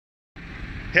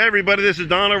Hey everybody, this is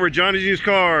Don over at Johnny's Used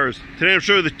Cars. Today I'm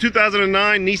showing you the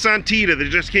 2009 Nissan Tiida that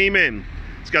just came in.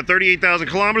 It's got 38,000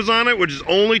 kilometers on it, which is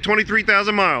only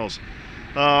 23,000 miles.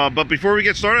 But before we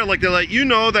get started, I'd like to let you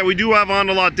know that we do have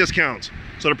on-the-lot discounts.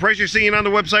 So the price you're seeing on the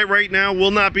website right now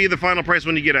will not be the final price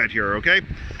when you get out here, okay?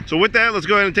 So with that, let's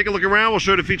go ahead and take a look around. We'll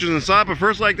show you the features inside, but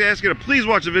first I'd like to ask you to please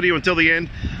watch the video until the end.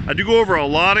 I do go over a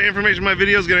lot of information in my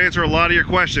videos, going to answer a lot of your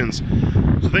questions.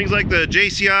 So things like the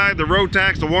JCI, the road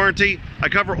tax, the warranty, I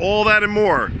cover all that and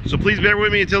more. So please bear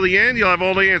with me until the end. You'll have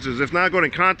all the answers. If not, go ahead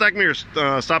and contact me or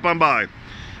stop on by.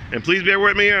 And please bear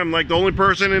with me. I'm like the only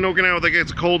person in Okinawa that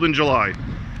gets a cold in July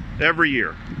every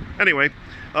year. Anyway,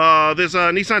 this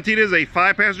Nissan Tiida is a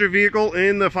 5-passenger vehicle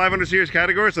in the 500 series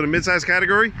category, so the mid-size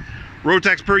category. Road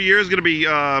tax per year is going to be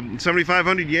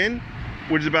 7,500 yen,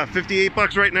 which is about 58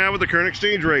 bucks right now with the current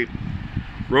exchange rate.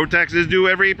 Road tax is due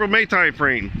every April-May time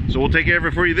frame, so we'll take care of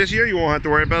it for you this year. You won't have to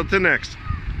worry about it till next.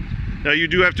 Now, you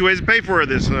do have two ways to pay for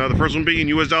this. The first one being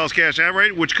US dollars cash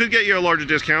outright, which could get you a larger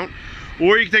discount,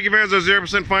 or you can take advantage of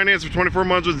 0% finance for 24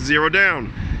 months with zero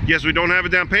down. Yes, we don't have a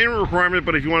down payment requirement,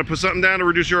 but if you want to put something down to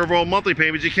reduce your overall monthly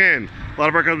payments, you can. A lot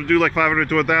of our customers do like 500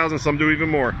 to 1,000, some do even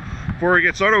more. Before we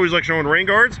get started, I always like showing rain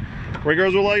guards. Rain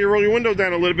guards will allow you to roll your windows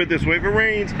down a little bit this way. If it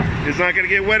rains, it's not going to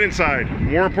get wet inside.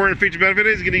 More important feature benefit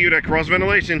is getting you that cross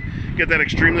ventilation, get that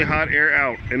extremely hot air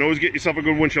out, and always get yourself a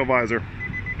good windshield visor.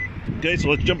 Okay, so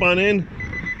let's jump on in.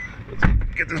 Let's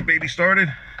get this baby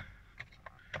started.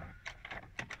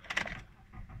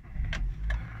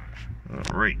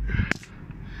 All right.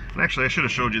 And actually, I should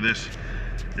have showed you this.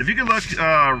 If you can look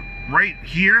right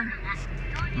here,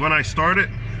 when I start it,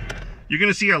 you're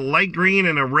going to see a light green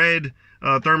and a red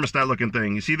thermostat looking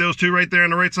thing. You see those two right there on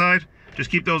the right side?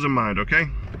 Just keep those in mind, okay?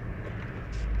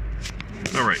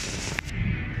 All right.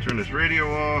 Turn this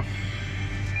radio off.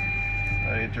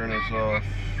 I turn this off.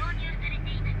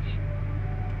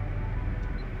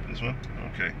 This one?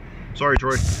 Okay. Sorry,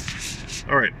 Troy.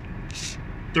 All right.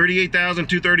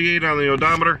 38,238 on the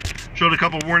odometer. Showed a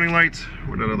couple warning lights.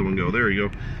 Where'd that other one go? There you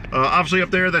go. Obviously up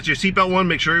there, that's your seatbelt one.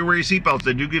 Make sure you wear your seatbelts.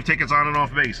 They do give tickets on and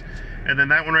off base. And then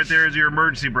that one right there is your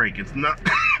emergency brake. It's not,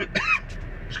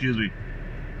 excuse me.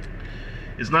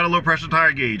 It's not a low pressure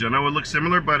tire gauge. I know it looks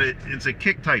similar, but it's a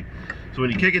kick type. So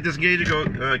when you kick it, disengage it,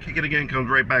 go kick it again, comes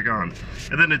right back on.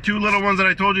 And then the two little ones that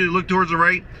I told you to look towards the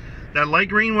right, that light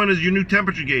green one is your new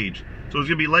temperature gauge. So it's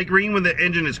gonna be light green when the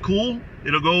engine is cool.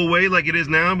 It'll go away like it is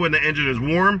now when the engine is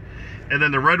warm. And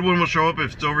then the red one will show up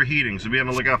if it's overheating, so be on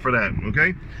the lookout for that,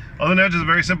 okay? Other than that, just a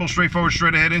very simple, straightforward,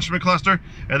 straight-ahead instrument cluster.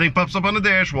 Everything pops up on the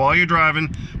dash while you're driving.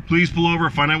 Please pull over,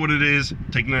 find out what it is,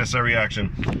 take necessary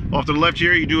action. Off to the left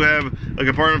here, you do have a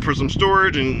compartment for some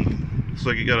storage, and looks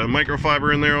like you got a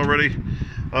microfiber in there already.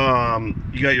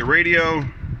 You got your radio.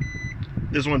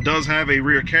 This one does have a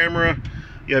rear camera.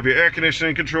 You have your air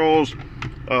conditioning controls,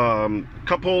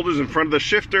 cup holders in front of the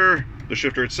shifter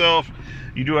itself.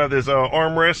 You do have this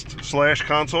armrest /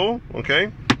 console, okay?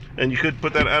 And you could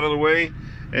put that out of the way,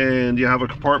 and you have a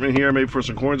compartment here maybe for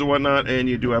some coins or whatnot, and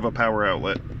you do have a power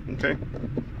outlet, okay?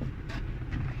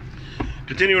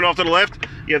 Continuing off to the left,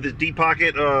 you have this deep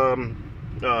pocket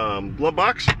glove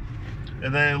box,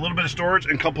 and then a little bit of storage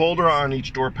and cup holder on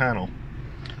each door panel.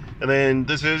 And then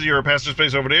this is your passenger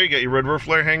space over there. You got your red roof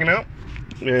flare hanging out,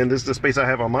 and this is the space I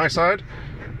have on my side.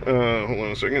 Hold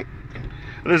on a second.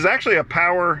 This is actually a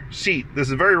power seat. This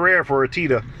is very rare for a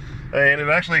Tiida, and it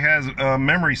actually has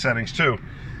memory settings too.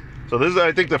 So this is,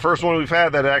 I think, the first one we've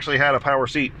had that actually had a power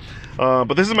seat.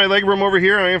 But this is my leg room over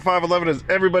here. I am 5'11", as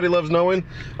everybody loves knowing.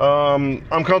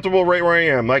 I'm comfortable right where I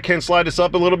am. I can slide this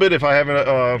up a little bit if I have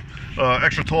an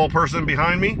extra tall person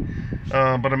behind me,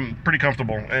 but I'm pretty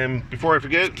comfortable. And before I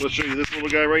forget, let's show you this little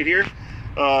guy right here.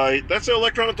 That's the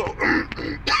electronic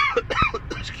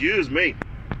excuse me.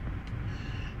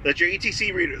 That's your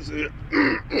ETC reader.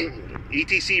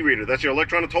 ETC reader. That's your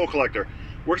electronic toll collector.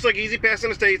 Works like Easy Pass in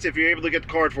the States if you're able to get the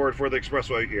card for it for the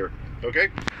expressway here. Okay?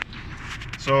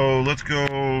 So let's go,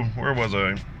 where was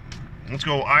I? Let's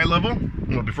go eye level.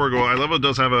 Well, before we go eye level, it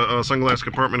does have a sunglass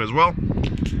compartment as well.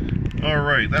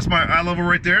 Alright, that's my eye level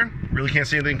right there. Really can't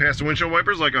see anything past the windshield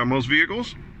wipers like on most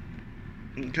vehicles.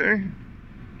 Okay.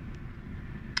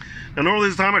 Now, normally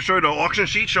this time I show you the auction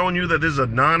sheet showing you that this is a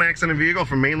non-accident vehicle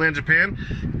from mainland Japan.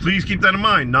 Please keep that in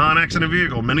mind, non-accident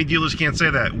vehicle. Many dealers can't say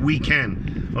that. We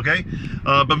can, okay?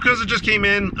 But because it just came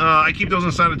in, I keep those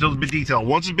inside until it's been detailed.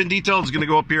 Once it's been detailed, it's gonna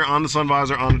go up here on the sun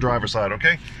visor on the driver's side,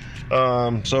 okay?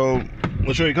 So,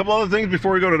 let's show you a couple other things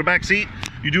before we go to the back seat.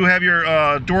 You do have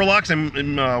your door locks and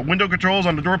window controls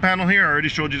on the door panel here. I already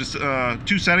showed you this,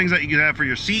 two settings that you can have for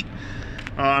your seat.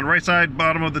 On the right side,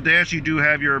 bottom of the dash, you do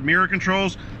have your mirror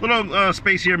controls. Little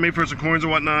space here made for some coins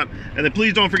and whatnot. And then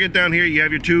please don't forget down here, you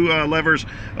have your two levers.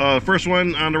 First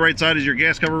one on the right side is your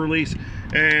gas cover release,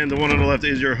 and the one on the left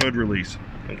is your hood release.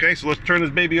 Okay, so let's turn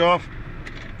this baby off.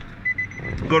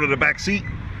 Go to the back seat.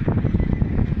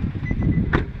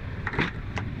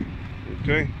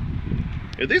 Okay.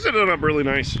 Yeah, these are done up really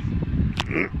nice.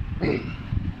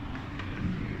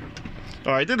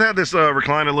 I did have this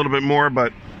recline a little bit more,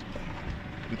 but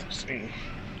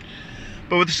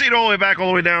with the seat all the way back, all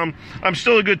the way down, I'm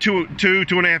still a good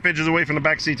 2.5 inches away from the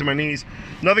back seat to my knees.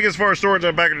 Nothing as far as storage on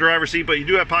the back of the driver's seat, but you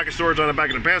do have pocket storage on the back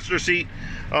of the passenger seat.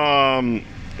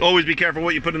 Always be careful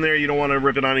what you put in there. You don't want to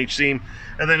rip it on each seam.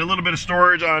 And then a little bit of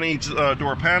storage on each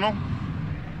door panel.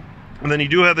 And then you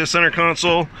do have this center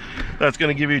console that's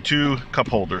going to give you 2 cup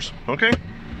holders. Okay,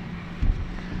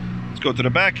 let's go to the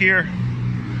back here.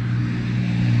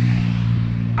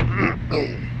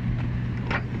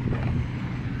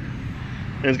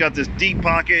 And it's got this deep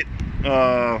pocket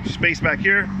space back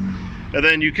here, and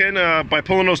then you can by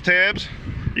pulling those tabs,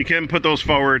 you can put those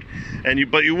forward,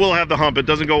 and but you will have the hump. It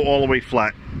doesn't go all the way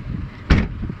flat.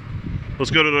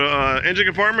 Let's go to the engine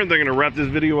compartment. They're going to wrap this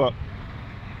video up.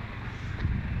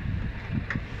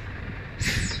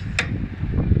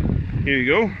 Here you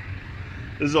go.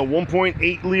 This is a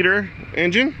 1.8 liter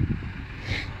engine,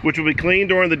 which will be cleaned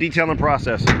during the detailing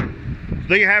process.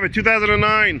 There you have it,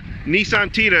 2009 Nissan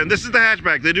Tiida, and this is the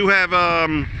hatchback. They do have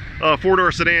a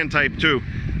 4-door sedan type too,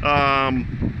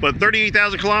 but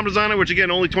 38,000 kilometers on it, which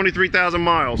again only 23,000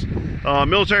 miles.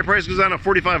 Military price goes down to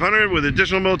 $4,500. With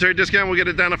additional military discount, we'll get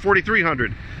it down to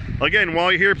 $4,300. Again,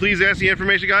 while you're here, please ask the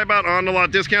information guy about on-the-lot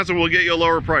discounts, and we'll get you a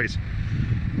lower price.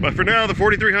 But for now, the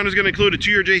 $4,300 is going to include a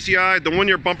 2-year JCI, the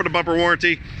 1-year bumper-to-bumper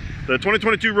warranty, the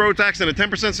 2022 road tax, and a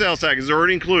 10% sales tax is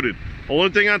already included. Only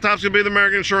thing on top is going to be the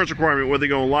American insurance requirement, whether you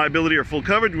go liability or full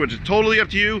coverage, which is totally up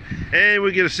to you, and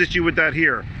we can assist you with that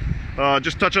here.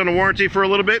 Just touch on the warranty for a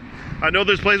little bit. I know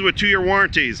there's places with 2-year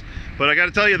warranties, but I got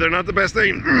to tell you, they're not the best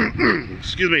thing.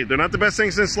 Excuse me, they're not the best thing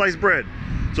since sliced bread.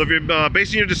 So if you're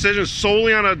basing your decision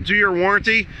solely on a 2-year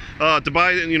warranty to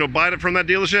buy it from that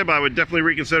dealership, I would definitely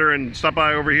reconsider and stop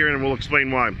by over here, and we'll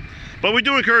explain why. But we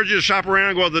do encourage you to shop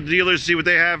around, go out to the dealers, see what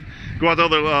they have, go out to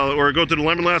other, or go to the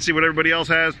lemon lot, see what everybody else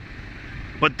has.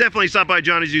 But definitely stop by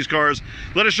Johnny's Used Cars.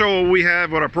 Let us show what we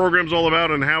have, what our program's all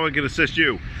about, and how it can assist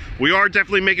you. We are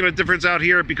definitely making a difference out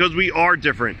here because we are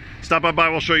different. Stop by,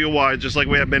 we'll show you why, just like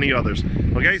we have many others.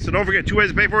 Okay, so don't forget, 2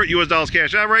 ways to pay for it: US dollars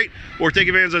cash outright, or take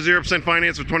advantage of 0%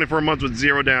 finance for 24 months with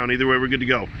 0 down. Either way, we're good to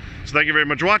go. So thank you very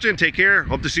much for watching. Take care.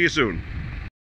 Hope to see you soon.